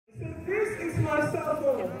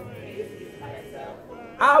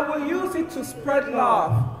I will use it to spread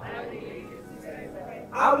love.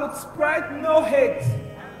 I would spread no hate.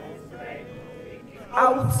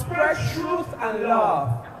 I would spread truth and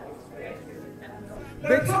love.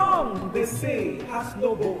 The tongue, they say, has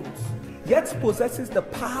no bones, yet possesses the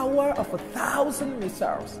power of 1,000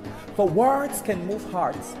 missiles. For words can move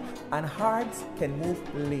hearts, and hearts can move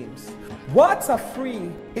limbs. Words are free.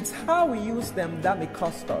 It's how we use them that may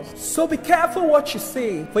cost us. So be careful what you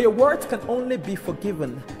say, for your words can only be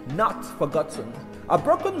forgiven, not forgotten. A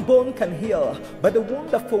broken bone can heal, but the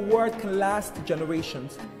wound of a word can last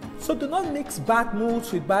generations. So do not mix bad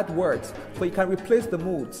moods with bad words, for you can replace the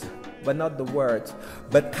moods, but not the words.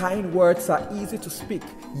 But kind words are easy to speak,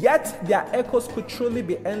 yet their echoes could truly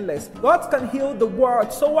be endless. God can heal the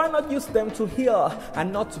world, so why not use them to heal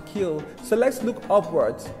and not to kill? So let's look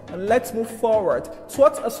upwards and let's move forward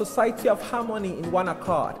towards a society of harmony in one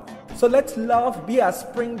accord. So let love be our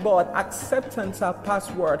springboard, acceptance our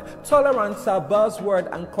password, tolerance our buzzword,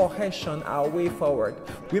 and cohesion our way forward.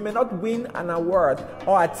 We may not win an award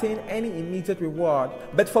or attain any immediate reward,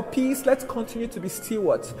 but for peace, let's continue to be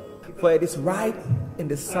stewards, for it is right in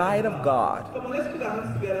the sight of God. Come on, let's put our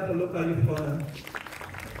hands together for LoYoC Honor.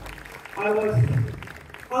 I was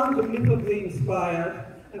unbelievably inspired,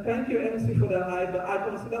 and thank you, MC, for the hype, but I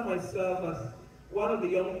consider myself as one of the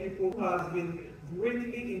young people who has been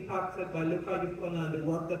greatly impacted by LoYoC Honor and the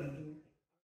work that they do.